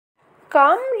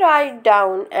come right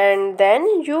down and then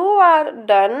you are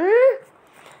done.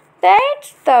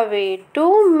 That's the way to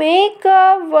make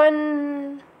a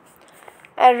one.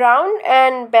 Around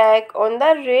and back on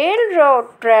the railroad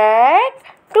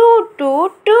track, toot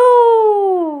toot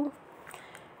toot.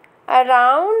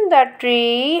 Around the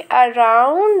tree,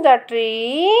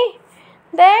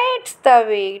 that's the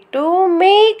way to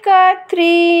make a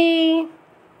three.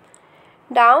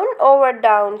 Down over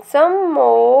down some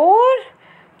more,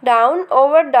 down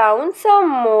over down some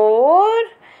more.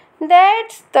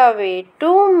 That's the way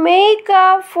to make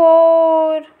a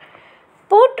four.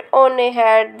 Put on a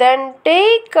hat, then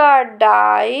take a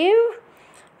dive.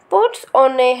 Puts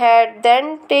on a hat,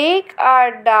 then take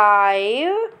a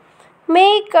dive.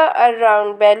 Make a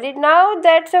round belly, now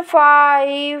that's a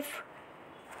five.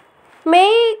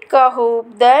 Make a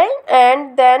hoop then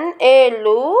and then a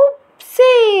loop,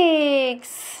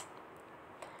 six.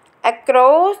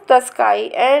 Across the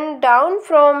sky and down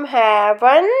from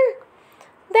heaven,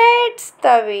 that's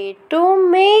the way to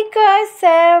make a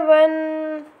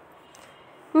seven.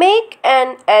 Make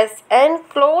an S and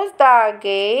close the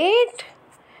gate,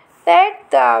 that's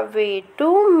the way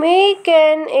to make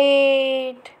an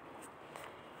eight.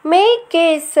 Make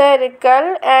a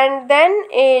circle and then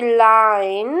a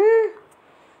line,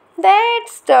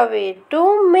 that's the way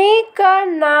to make a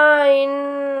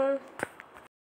nine.